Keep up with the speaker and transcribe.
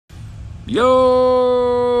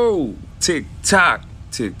Yo, Tock,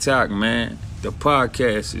 man. The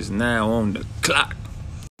podcast is now on the clock.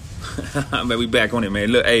 Man, we back on it, man.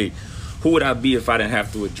 Look, hey, who would I be if I didn't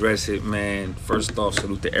have to address it, man? First off,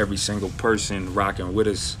 salute to every single person rocking with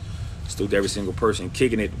us. Salute to every single person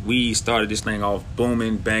kicking it. We started this thing off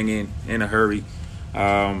booming, banging, in a hurry.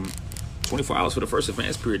 24 hours for the first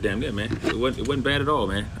advance period, damn near, man. It wasn't bad at all,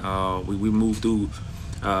 man. We moved through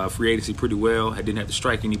free agency pretty well. I didn't have to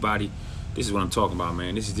strike anybody. This is what I'm talking about,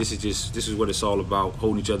 man. This is what it's all about: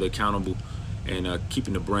 holding each other accountable and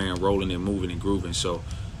keeping the brand rolling and moving and grooving. So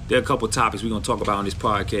there are a couple of topics we're gonna talk about on this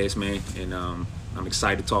podcast, man, and I'm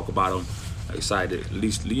excited to talk about them. I'm excited, at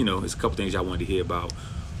least there's a couple things I wanted to hear about.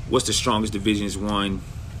 What's the strongest divisions? One,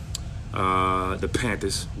 the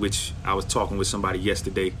Panthers, which I was talking with somebody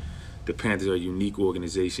yesterday. The Panthers are a unique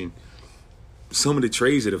organization. Some of the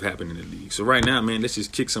trades that have happened in the league. So right now, man, let's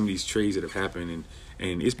just kick some of these trades that have happened,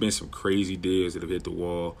 and it's been some crazy deals that have hit the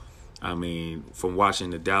wall. I mean, from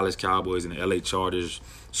watching the Dallas Cowboys and the LA Chargers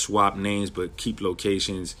swap names but keep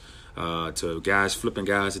locations, to guys flipping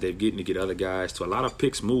guys that they're getting to get other guys, to a lot of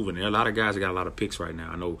picks moving. There are a lot of guys that got a lot of picks right now.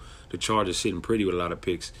 I know the Chargers sitting pretty with a lot of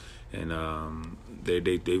picks, and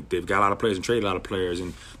they've got a lot of players and traded a lot of players.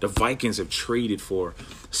 And the Vikings have traded for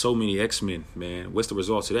so many X-Men, man. What's the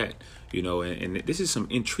results of that? And this is some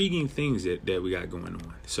intriguing things that we got going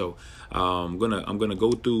on. So I'm gonna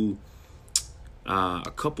go through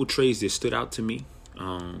a couple trades that stood out to me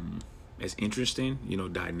as interesting,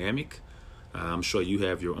 dynamic. I'm sure you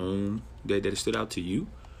have your own that stood out to you,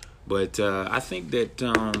 but I think that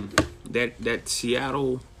that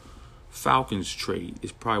Seattle Falcons trade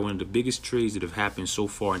is probably one of the biggest trades that have happened so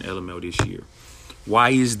far in LML this year. Why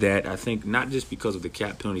is that? I think not just because of the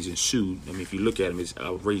cap penalties ensued. I mean, if you look at them, it's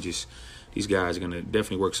outrageous. These guys are going to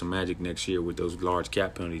definitely work some magic next year with those large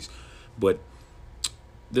cap penalties. But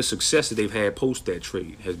the success that they've had post that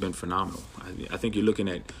trade has been phenomenal. I think you're looking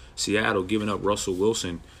at Seattle giving up Russell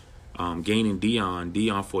Wilson, gaining Dion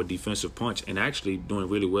for a defensive punch, and actually doing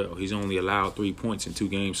really well. He's only allowed 3 points in 2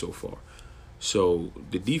 games so far. So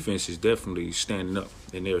the defense is definitely standing up,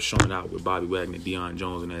 and they're showing out with Bobby Wagner, Deion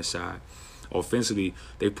Jones on that side. Offensively,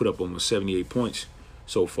 they put up almost 78 points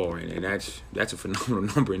so far, and that's a phenomenal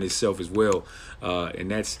number in itself as well.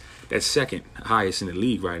 And that's second highest in the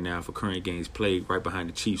league right now for current games played, right behind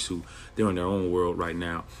the Chiefs, who they're in their own world right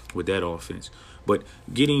now with that offense. But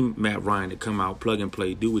getting Matt Ryan to come out, plug and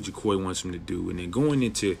play, do what Jacoy wants him to do, and then going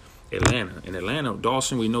into Atlanta. In Atlanta,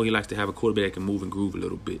 Dawson, we know he likes to have a quarterback that can move and groove a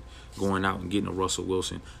little bit. Going out and getting a Russell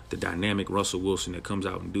Wilson, the dynamic Russell Wilson that comes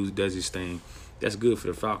out and does his thing. That's good for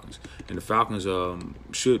the Falcons. And the Falcons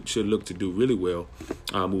should look to do really well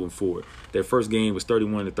moving forward. Their first game was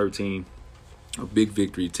 31-13. A big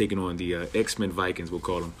victory, taking on the X-Men Vikings, we'll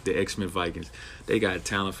call them. The X-Men Vikings. They got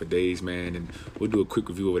talent for days, man, and we'll do a quick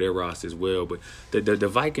review of their roster as well. But the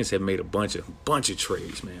Vikings have made a bunch of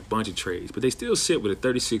trades, man, bunch of trades. But they still sit with a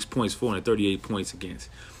 36 points for and 38 points against.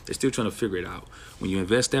 They're still trying to figure it out. When you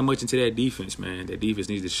invest that much into that defense, man, that defense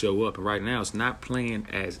needs to show up. And right now, it's not playing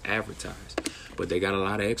as advertised. But they got a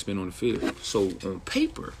lot of X-Men on the field. So on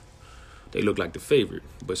paper, they look like the favorite.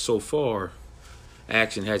 But so far,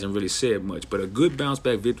 action hasn't really said much. But a good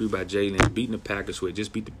bounce-back victory by Jalen, beating the Packers, who had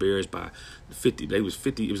just beat the Bears by 50. It was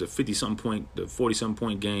a 50-something point, the 40-something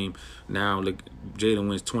point game. Now, look, Jalen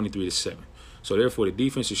wins 23-7. So therefore, the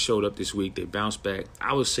defense has showed up this week. They bounced back.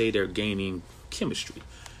 I would say they're gaining chemistry.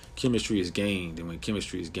 Chemistry is gained, and when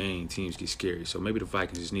chemistry is gained, teams get scary. So maybe the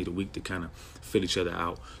Vikings just need a week to kind of fill each other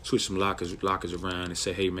out, switch some lockers around, and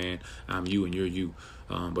say, hey, man, I'm you and you're you.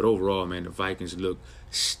 But overall, man, the Vikings look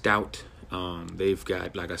stout. They've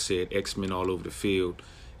got, like I said, X-Men all over the field.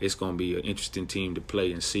 It's going to be an interesting team to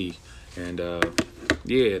play and see. And,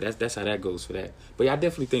 yeah, that's how that goes for that. But yeah, I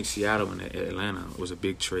definitely think Seattle and Atlanta was a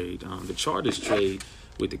big trade. The Chargers trade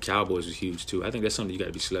with the Cowboys was huge, too. I think that's something you got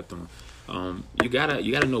to be slept on. You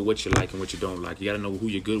gotta know what you like and what you don't like. You gotta know who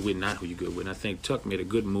you're good with, not who you're good with. And I think Tock made a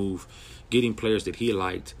good move, getting players that he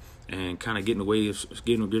liked and kind of getting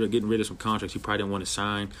rid of some contracts he probably didn't want to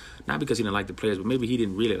sign. Not because he didn't like the players, but maybe he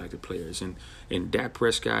didn't really like the players. And Dak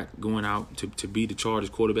Prescott going out to be the Chargers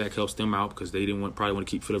quarterback helps them out because they probably want to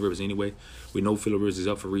keep Phillip Rivers anyway. We know Phillip Rivers is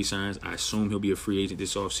up for re-signs. I assume he'll be a free agent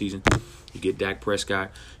this offseason. You get Dak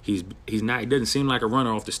Prescott. He doesn't seem like a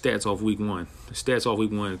runner off the stats off week one. The stats off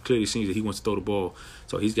week one clearly seems that he wants to throw the ball.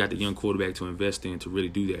 So he's got the young quarterback to invest in to really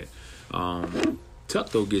do that. Tock,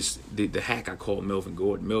 though, gets the hack I call Melvin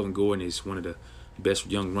Gordon. Melvin Gordon is one of the best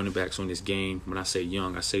young running backs on this game. When I say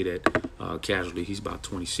young, I say that casually. He's about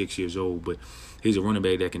 26 years old, but he's a running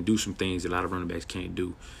back that can do some things that a lot of running backs can't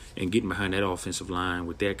do. And getting behind that offensive line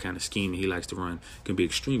with that kind of scheme that he likes to run can be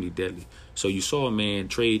extremely deadly. So you saw a man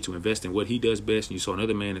trade to invest in what he does best, and you saw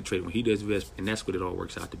another man that trade when he does best, and that's what it all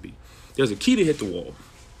works out to be. There's a key to hit the wall.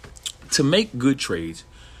 To make good trades,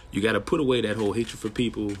 you got to put away that whole hatred for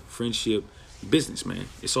people, friendship, business, man.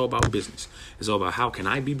 It's all about business. It's all about how can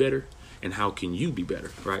I be better and how can you be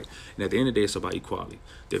better, right? And at the end of the day, it's about equality.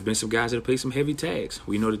 There have been some guys that have paid some heavy tags.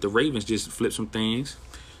 We know that the Ravens just flipped some things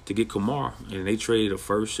to get Kamara, and they traded a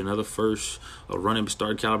first, another first, a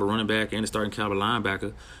starting caliber running back, and a starting caliber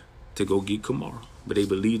linebacker to go get Kamara. But they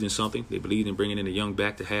believed in something. They believed in bringing in a young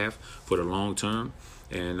back to have for the long term,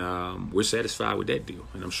 and we're satisfied with that deal.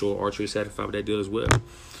 And I'm sure Archer is satisfied with that deal as well.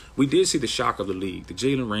 We did see the shock of the league, the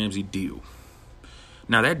Jalen Ramsey deal.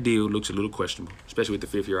 Now, that deal looks a little questionable, especially with the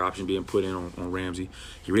fifth-year option being put in on Ramsey.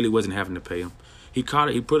 He really wasn't having to pay him. He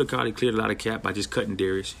cleared a lot of cap by just cutting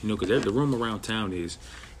Darius, because the rumor around town is,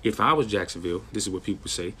 if I was Jacksonville, this is what people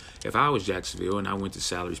say, if I was Jacksonville and I went to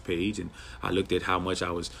salaries page and I looked at how much I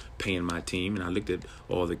was paying my team and I looked at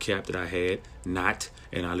all the cap that I had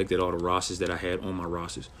and I looked at all the rosters that I had on my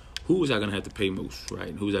rosters, who was I going to have to pay most,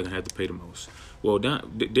 right? Who was I going to have to pay the most? Well,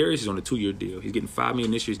 Darius is on a 2-year deal. He's getting $5 million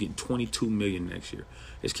this year. He's getting $22 million next year.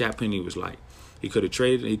 His cap penny was light. He could have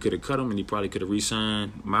traded, he could have cut him, and he probably could have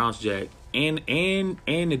re-signed Miles Jack and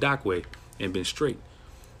the Dockway and been straight.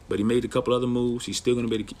 But he made a couple other moves. He's still going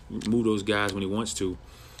to be able to move those guys when he wants to.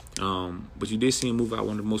 But you did see him move out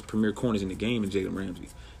one of the most premier corners in the game in Jalen Ramsey.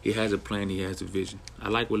 He has a plan. He has a vision. I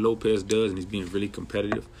like what Lopez does, and he's being really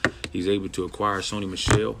competitive. He's able to acquire Sony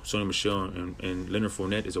Michel. Sony Michel and Leonard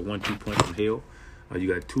Fournette is a 1-2 punch from hell.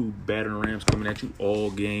 You got two battering rams coming at you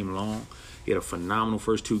all game long. He had a phenomenal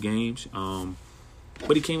first 2 games,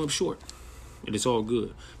 but he came up short, and it's all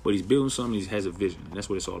good. But he's building something. He has a vision, and that's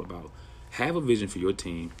what it's all about. Have a vision for your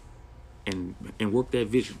team and work that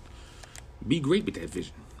vision. Be great with that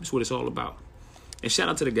vision. That's what it's all about. And shout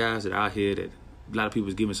out to the guys that are out here that a lot of people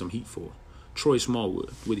was giving some heat for. Troy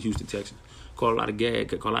Smallwood with the Houston Texans. Caught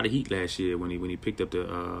a lot of heat last year when he picked up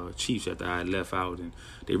the Chiefs after I had left out, and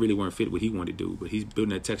they really weren't fit what he wanted to do. But he's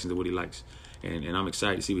building that Texans to what he likes. And I'm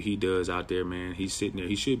excited to see what he does out there, man. He's sitting there.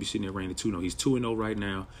 He should be sitting there reigning 2-0. He's 2-0 right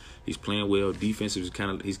now. He's playing well. Defense is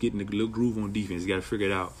he's getting a little groove on defense. He's got to figure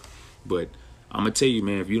it out. But I'm going to tell you,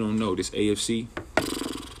 man, if you don't know, this AFC,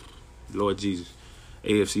 Lord Jesus,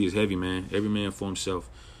 AFC is heavy, man. Every man for himself.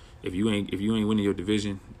 If you ain't winning your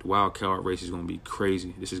division, the wild card race is going to be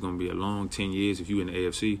crazy. This is going to be a long 10 years if you in the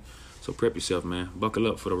AFC. So prep yourself, man. Buckle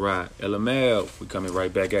up for the ride. LML, we coming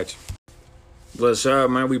right back at you. What's up,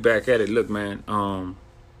 man? We back at it. Look, man,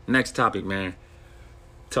 next topic, man,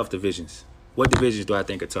 tough divisions. What divisions do I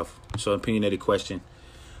think are tough? So opinionated question.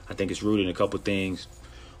 I think it's rooted in a couple things.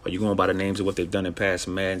 Are you going by the names of what they've done in past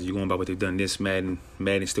Maddens? Are you going by what they've done this Madden?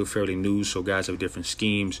 Madden's still fairly new, so guys have different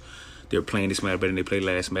schemes. They're playing this Madden better than they played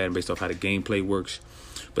last Madden based off how the gameplay works.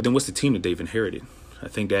 But then what's the team that they've inherited? I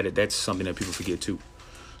think that's something that people forget too.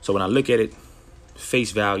 So when I look at it,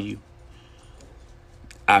 face value,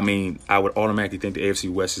 I mean, I would automatically think the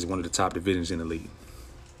AFC West is one of the top divisions in the league.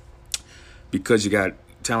 Because you got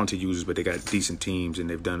talented users, but they got decent teams, and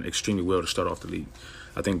they've done extremely well to start off the league.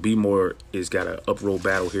 I think B-More has got an up-roll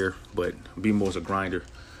battle here, but B-More's a grinder.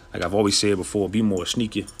 Like I've always said before, B-More will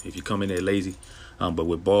sneak you if you come in there lazy. But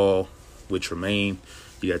with Ball, with Tremaine,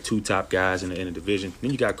 you got 2 top guys in the division.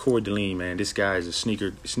 Then you got Corey Deline, man. This guy is a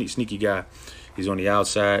sneaky guy. He's on the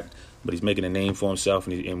outside, but he's making a name for himself.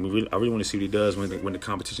 And I really want to see what he does when the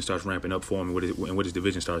competition starts ramping up for him and what his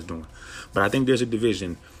division starts doing. But I think there's a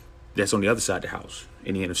division that's on the other side of the house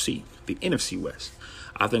in the NFC, the NFC West.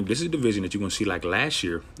 I think this is a division that you're going to see like last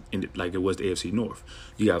year, like it was the AFC North.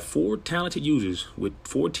 You got 4 talented users with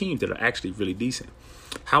 4 teams that are actually really decent.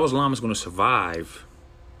 How is Lamas going to survive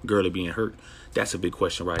Gurley being hurt? That's a big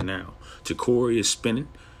question right now. Corey is spinning.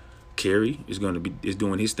 Kerry is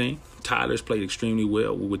doing his thing. Tyler's played extremely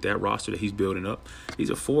well with that roster that he's building up.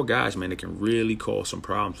 These are 4 guys, man, that can really cause some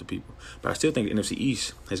problems for people. But I still think the NFC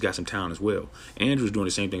East has got some talent as well. Andrew's doing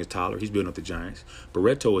the same thing as Tyler. He's building up the Giants.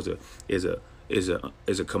 Barreto is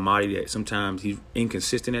a commodity that sometimes he's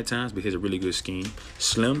inconsistent at times, but he has a really good scheme.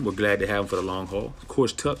 Slim, we're glad to have him for the long haul. Of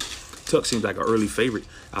course, Tuck seems like an early favorite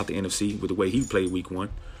out the NFC with the way he played week 1.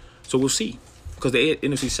 So we'll see. Because the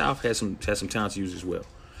NFC South has some talent to use as well.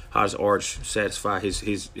 How does Arch satisfy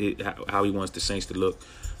how he wants the Saints to look?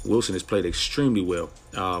 Wilson has played extremely well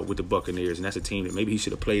with the Buccaneers, and that's a team that maybe he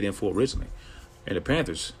should have played in for originally. And the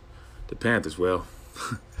Panthers, well,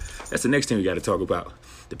 that's the next team we got to talk about.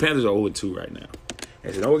 The Panthers are 0-2 right now.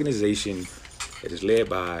 As an organization, It is led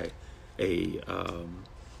by a,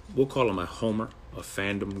 we'll call him a homer, a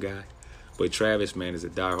fandom guy. But Travis, man, is a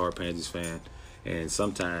diehard Panthers fan. And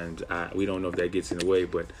sometimes we don't know if that gets in the way,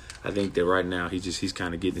 but I think that right now he's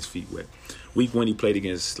kind of getting his feet wet. Week 1, he played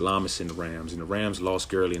against Lamas and the Rams, and the Rams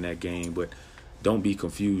lost early in that game, but don't be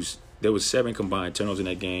confused. There was 7 combined turnovers in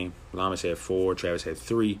that game. Lamas had 4, Travis had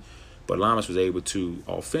 3, but Lamas was able to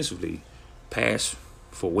offensively pass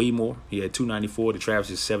for way more. He had 294 to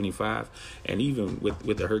Travis's 75, and even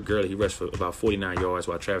with the hurt Gurley, he rushed for about 49 yards,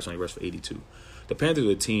 while Travis only rushed for 82. The Panthers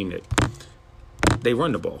are a team that they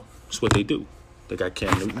run the ball. That's what they do. They got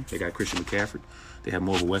Cam Newton. They got Christian McCaffrey. They have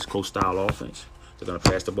more of a West Coast style offense. They're going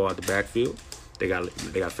to pass the ball at the backfield. They got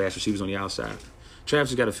fast receivers on the outside. Travis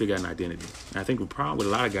has got to figure out an identity. And I think the problem with a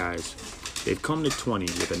lot of guys, they've come to 20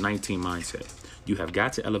 with a 19 mindset. You have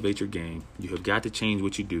got to elevate your game. You have got to change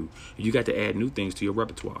what you do. And you got to add new things to your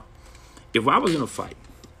repertoire. If I was in a fight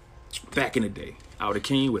back in the day, I would have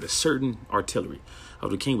came with a certain artillery. I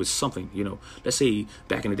would have came with something, Let's say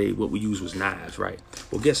back in the day what we used was knives, right?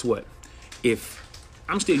 Well, guess what? If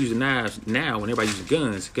I'm still using knives now when everybody's using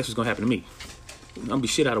guns, guess what's going to happen to me? I'm going to be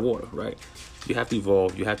shit out of water, right? You have to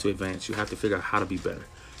evolve. You have to advance. You have to figure out how to be better.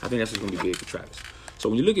 I think that's what's going to be big for Travis. So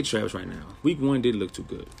when you look at Travis right now, week 1 didn't look too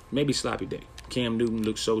good. Maybe sloppy day. Cam Newton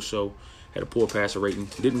looked so-so, had a poor passer rating,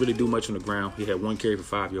 didn't really do much on the ground. He had 1 carry for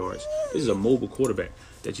 5 yards. This is a mobile quarterback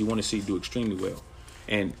that you want to see do extremely well.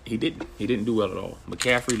 And he didn't. He didn't do well at all.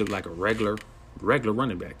 McCaffrey looked like a regular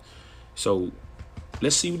running back. So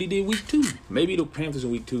let's see what he did week 2. Maybe the Panthers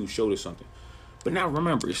in week 2 showed us something. But now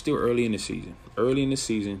remember, it's still early in the season. Early in the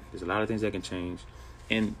season, there's a lot of things that can change.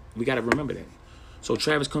 And we got to remember that. So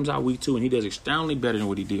Travis comes out week 2, and he does astoundingly better than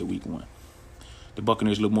what he did week 1. The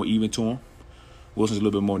Buccaneers a little more even to him. Wilson's a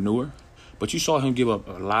little bit more newer. But you saw him give up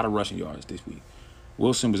a lot of rushing yards this week.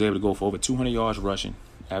 Wilson was able to go for over 200 yards rushing,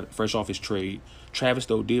 fresh off his trade. Travis,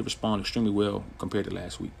 though, did respond extremely well compared to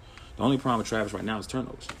last week. The only problem with Travis right now is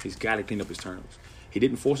turnovers. He's got to clean up his turnovers. He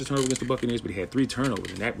didn't force a turnover against the Buccaneers, but he had 3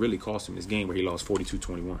 turnovers, and that really cost him this game where he lost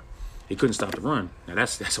 42-21. He couldn't stop the run. Now,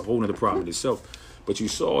 that's a whole other problem in itself. But you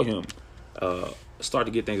saw him start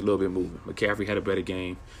to get things a little bit moving. McCaffrey had a better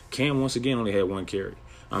game. Cam, once again, only had 1 carry.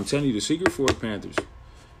 I'm telling you, the secret for the Panthers,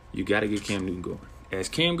 you got to get Cam Newton going. As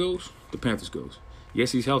Cam goes, the Panthers goes.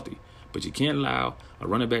 Yes, he's healthy, but you can't allow a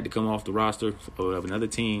running back to come off the roster of another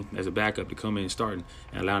team as a backup to come in starting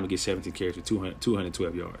and allow him to get 17 carries for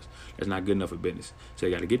 212 yards. That's not good enough for business. So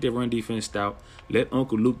you got to get their run defense stout. Let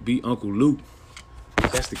Uncle Luke be Uncle Luke.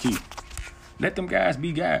 That's the key. Let them guys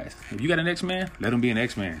be guys. If you got an X-Man, let him be an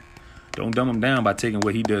X-Man. Don't dumb him down by taking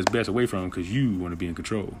what he does best away from him because you want to be in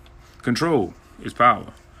control. Control is power,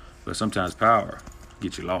 but sometimes power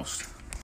gets you lost.